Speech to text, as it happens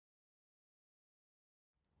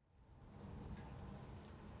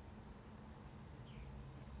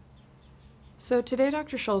So today,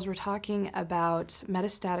 Dr. Scholz, we're talking about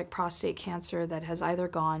metastatic prostate cancer that has either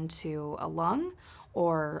gone to a lung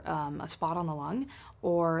or a spot on the lung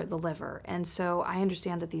or the liver. And so I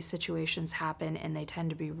understand that these situations happen and they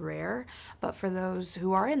tend to be rare, but for those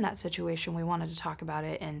who are in that situation, we wanted to talk about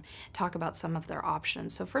it and talk about some of their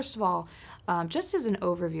options. So first of all, just as an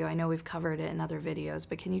overview, I know we've covered it in other videos,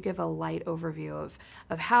 but can you give a light overview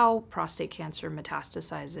of how prostate cancer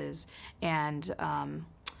metastasizes and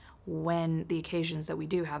when the occasions that we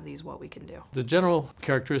do have these, what we can do? The general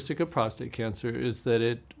characteristic of prostate cancer is that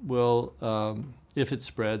it will, if it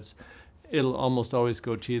spreads, it'll almost always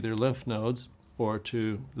go to either lymph nodes or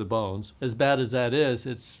to the bones. As bad as that is,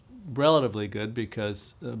 it's relatively good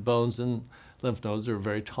because bones and lymph nodes are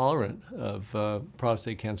very tolerant of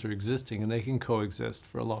prostate cancer existing, and they can coexist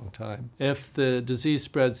for a long time. If the disease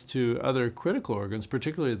spreads to other critical organs,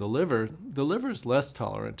 particularly the liver is less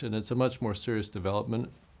tolerant, and it's a much more serious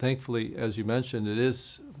development. Thankfully, as you mentioned, it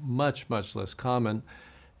is much, much less common.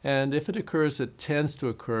 And if it occurs, it tends to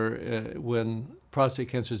occur when prostate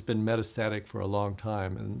cancer has been metastatic for a long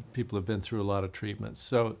time and people have been through a lot of treatments.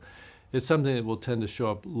 So it's something that will tend to show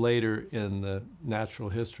up later in the natural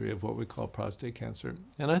history of what we call prostate cancer.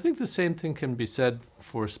 And I think the same thing can be said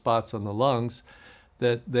for spots on the lungs,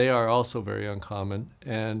 that they are also very uncommon.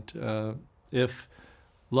 And if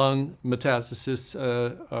lung metastases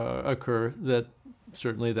occur,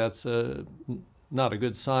 certainly that's not a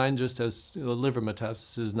good sign, just as liver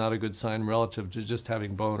metastasis is not a good sign relative to just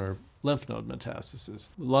having bone or lymph node metastasis.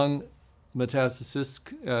 Lung metastasis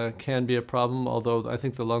can be a problem, although I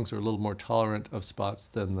think the lungs are a little more tolerant of spots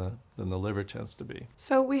than the liver tends to be.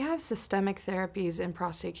 So we have systemic therapies in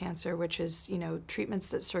prostate cancer, which is, treatments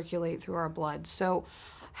that circulate through our blood. So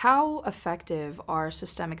how effective are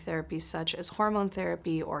systemic therapies such as hormone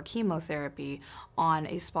therapy or chemotherapy on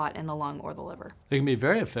a spot in the lung or the liver? They can be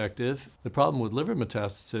very effective. The problem with liver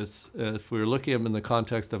metastasis, if we were looking at them in the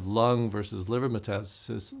context of lung versus liver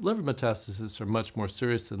metastases are much more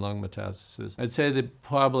serious than lung metastasis. I'd say they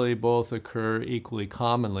probably both occur equally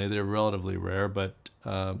commonly. They're relatively rare, but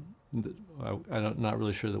I'm not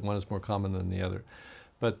really sure that one is more common than the other.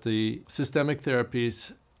 But the systemic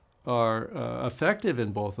therapies are effective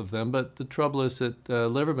in both of them, but the trouble is that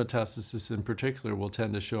liver metastasis in particular will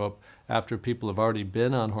tend to show up after people have already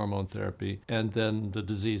been on hormone therapy, and then the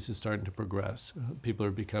disease is starting to progress. People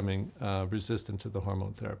are becoming resistant to the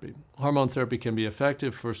hormone therapy. Hormone therapy can be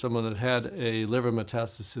effective for someone that had a liver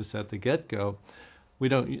metastasis at the get-go.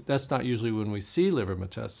 That's not usually when we see liver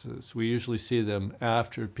metastasis. We usually see them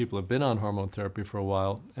after people have been on hormone therapy for a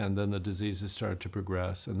while, and then the disease has started to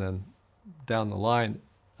progress, and then down the line,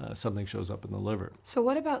 something shows up in the liver. So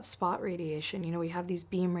what about spot radiation? We have these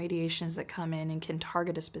beam radiations that come in and can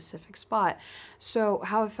target a specific spot. So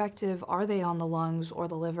how effective are they on the lungs or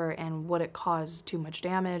the liver, and would it cause too much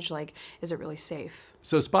damage? Like, is it really safe?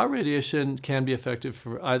 So spot radiation can be effective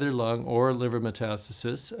for either lung or liver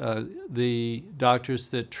metastasis. The doctors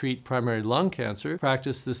that treat primary lung cancer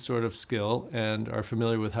practice this sort of skill and are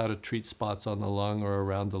familiar with how to treat spots on the lung or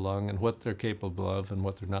around the lung and what they're capable of and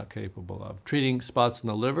what they're not capable of. Treating spots in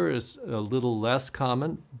the liver is a little less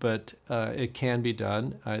common, but it can be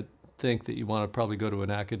done. I think that you want to probably go to an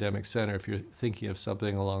academic center if you're thinking of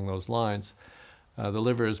something along those lines. The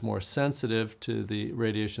liver is more sensitive to the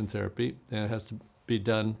radiation therapy, and it has to be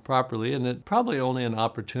done properly, and it's probably only an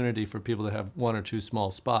opportunity for people that have one or two small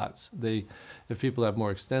spots. If people have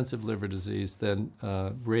more extensive liver disease, then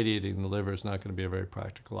radiating the liver is not going to be a very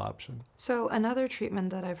practical option. So another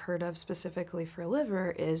treatment that I've heard of specifically for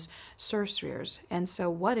liver is surspheres. And so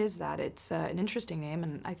what is that? It's an interesting name,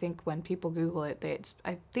 and I think when people Google it,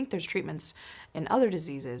 I think there's treatments in other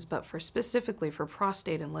diseases, but specifically for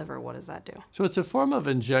prostate and liver, what does that do? So it's a form of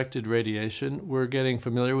injected radiation. We're getting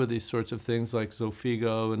familiar with these sorts of things like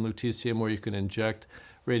Xofigo and lutetium, where you can inject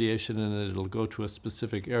radiation and it'll go to a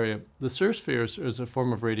specific area. The surspheres is a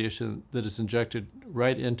form of radiation that is injected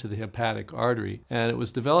right into the hepatic artery, and it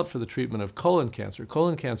was developed for the treatment of colon cancer.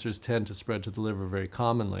 Colon cancers tend to spread to the liver very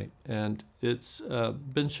commonly, and it's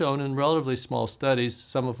been shown in relatively small studies,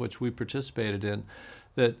 some of which we participated in,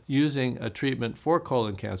 that using a treatment for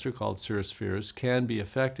colon cancer called surspheres can be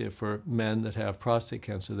effective for men that have prostate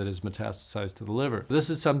cancer that is metastasized to the liver. This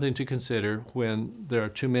is something to consider when there are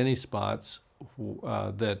too many spots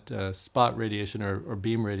that spot radiation or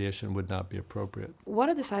beam radiation would not be appropriate. What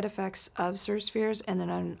are the side effects of surspheres, and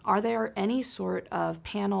then are there any sort of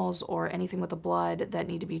panels or anything with the blood that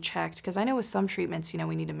need to be checked? Because I know with some treatments,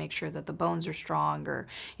 we need to make sure that the bones are strong, or,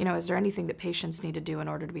 is there anything that patients need to do in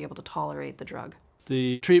order to be able to tolerate the drug?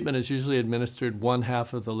 The treatment is usually administered one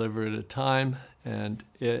half of the liver at a time, and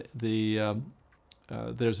the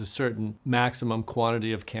there's a certain maximum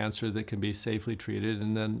quantity of cancer that can be safely treated,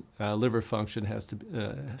 and then liver function has to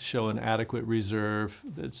show an adequate reserve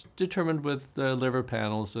that's determined with liver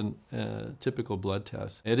panels and typical blood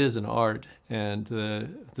tests. It is an art, and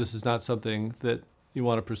this is not something that you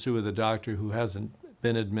want to pursue with a doctor who hasn't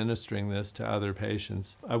been administering this to other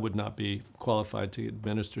patients. I would not be qualified to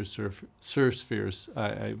administer spheres.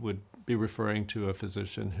 I would be referring to a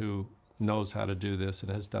physician who knows how to do this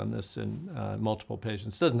and has done this in multiple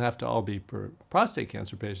patients. It doesn't have to all be per prostate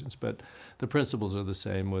cancer patients, but the principles are the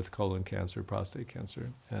same with colon cancer, prostate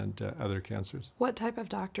cancer, and other cancers. What type of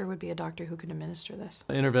doctor would be a doctor who could administer this?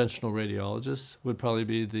 Interventional radiologists would probably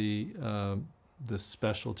be the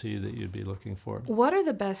specialty that you'd be looking for. What are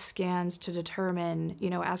the best scans to determine,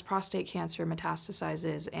 as prostate cancer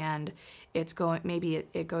metastasizes and maybe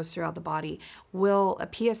it goes throughout the body, will a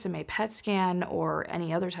PSMA PET scan or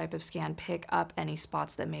any other type of scan pick up any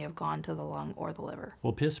spots that may have gone to the lung or the liver?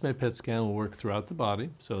 Well, PSMA PET scan will work throughout the body,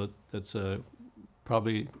 so that's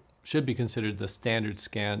probably should be considered the standard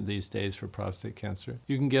scan these days for prostate cancer.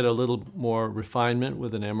 You can get a little more refinement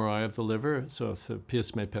with an MRI of the liver, so if a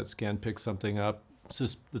PSMA PET scan picks something up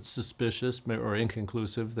that's suspicious or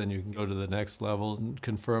inconclusive, then you can go to the next level and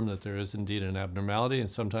confirm that there is indeed an abnormality,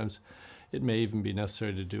 and sometimes it may even be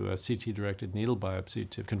necessary to do a CT-directed needle biopsy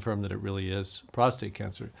to confirm that it really is prostate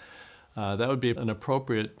cancer. That would be an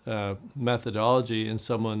appropriate methodology in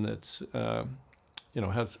someone that's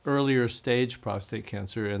has earlier stage prostate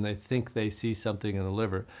cancer and they think they see something in the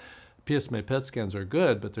liver. PSMA PET scans are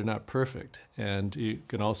good, but they're not perfect. And you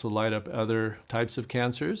can also light up other types of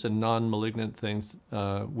cancers and non-malignant things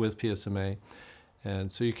with PSMA. And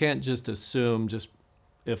so you can't just assume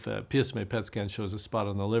if a PSMA PET scan shows a spot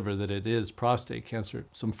on the liver that it is prostate cancer.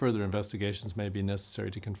 Some further investigations may be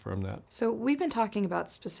necessary to confirm that. So we've been talking about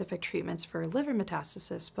specific treatments for liver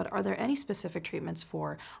metastasis, but are there any specific treatments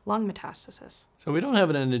for lung metastasis? So we don't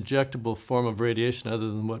have an injectable form of radiation other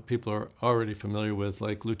than what people are already familiar with,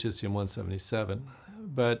 like lutetium-177.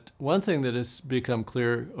 But one thing that has become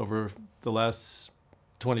clear over the last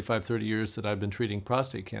 25, 30 years that I've been treating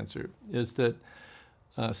prostate cancer is that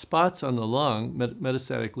spots on the lung,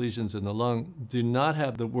 metastatic lesions in the lung, do not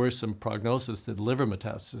have the worrisome prognosis that liver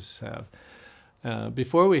metastases have.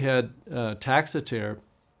 Before we had Taxotere,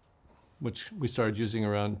 which we started using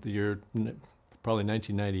around the year probably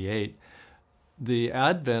 1998, the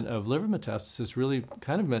advent of liver metastasis really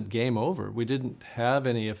kind of meant game over. We didn't have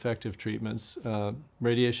any effective treatments.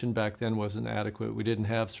 Radiation back then wasn't adequate. We didn't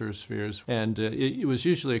have spheres, and it was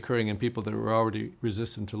usually occurring in people that were already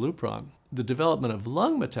resistant to Lupron. The development of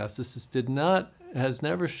lung metastasis has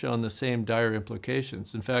never shown the same dire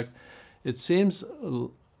implications. In fact, it seems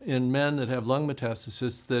in men that have lung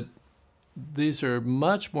metastasis that these are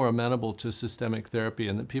much more amenable to systemic therapy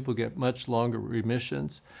and that people get much longer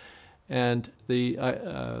remissions. And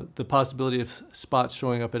the possibility of spots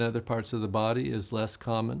showing up in other parts of the body is less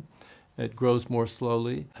common. It grows more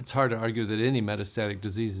slowly. It's hard to argue that any metastatic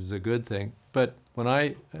disease is a good thing. But when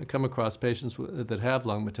I come across patients that have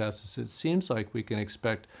lung metastasis, it seems like we can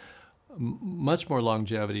expect much more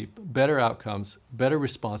longevity, better outcomes, better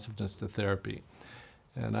responsiveness to therapy.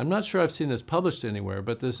 And I'm not sure I've seen this published anywhere,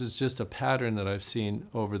 but this is just a pattern that I've seen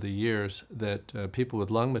over the years that people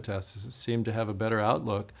with lung metastasis seem to have a better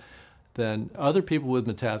outlook than other people with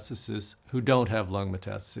metastasis who don't have lung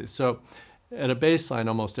metastasis. So at a baseline,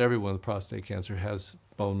 almost everyone with prostate cancer has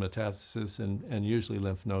bone metastasis and usually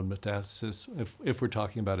lymph node metastasis if we're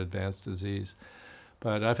talking about advanced disease.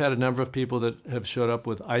 But I've had a number of people that have showed up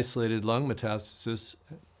with isolated lung metastasis,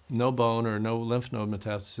 no bone or no lymph node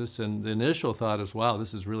metastasis, and the initial thought is, wow,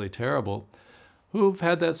 this is really terrible, who've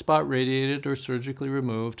had that spot radiated or surgically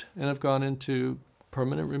removed and have gone into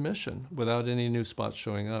permanent remission without any new spots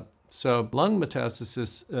showing up. So lung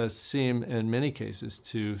metastasis seem in many cases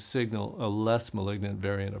to signal a less malignant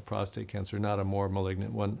variant of prostate cancer, not a more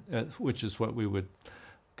malignant one, which is what we would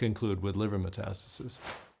conclude with liver metastasis.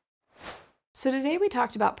 So today we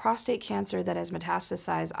talked about prostate cancer that has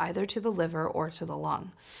metastasized either to the liver or to the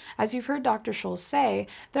lung. As you've heard Dr. Scholz say,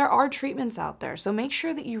 there are treatments out there, so make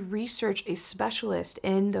sure that you research a specialist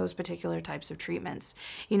in those particular types of treatments.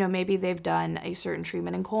 Maybe they've done a certain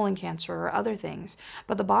treatment in colon cancer or other things,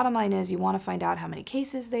 but the bottom line is you want to find out how many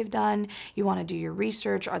cases they've done, you want to do your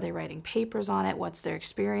research, are they writing papers on it, what's their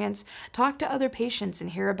experience, talk to other patients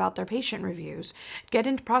and hear about their patient reviews, get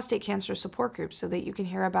into prostate cancer support groups so that you can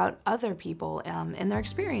hear about other people people and their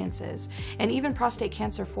experiences. And even prostate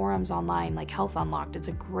cancer forums online like Health Unlocked, it's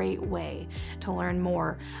a great way to learn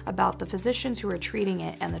more about the physicians who are treating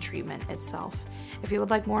it and the treatment itself. If you would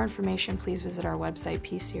like more information, please visit our website,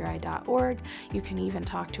 pcri.org. You can even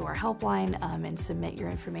talk to our helpline and submit your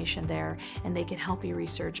information there, and they can help you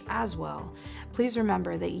research as well. Please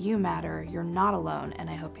remember that you matter, you're not alone, and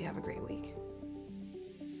I hope you have a great week.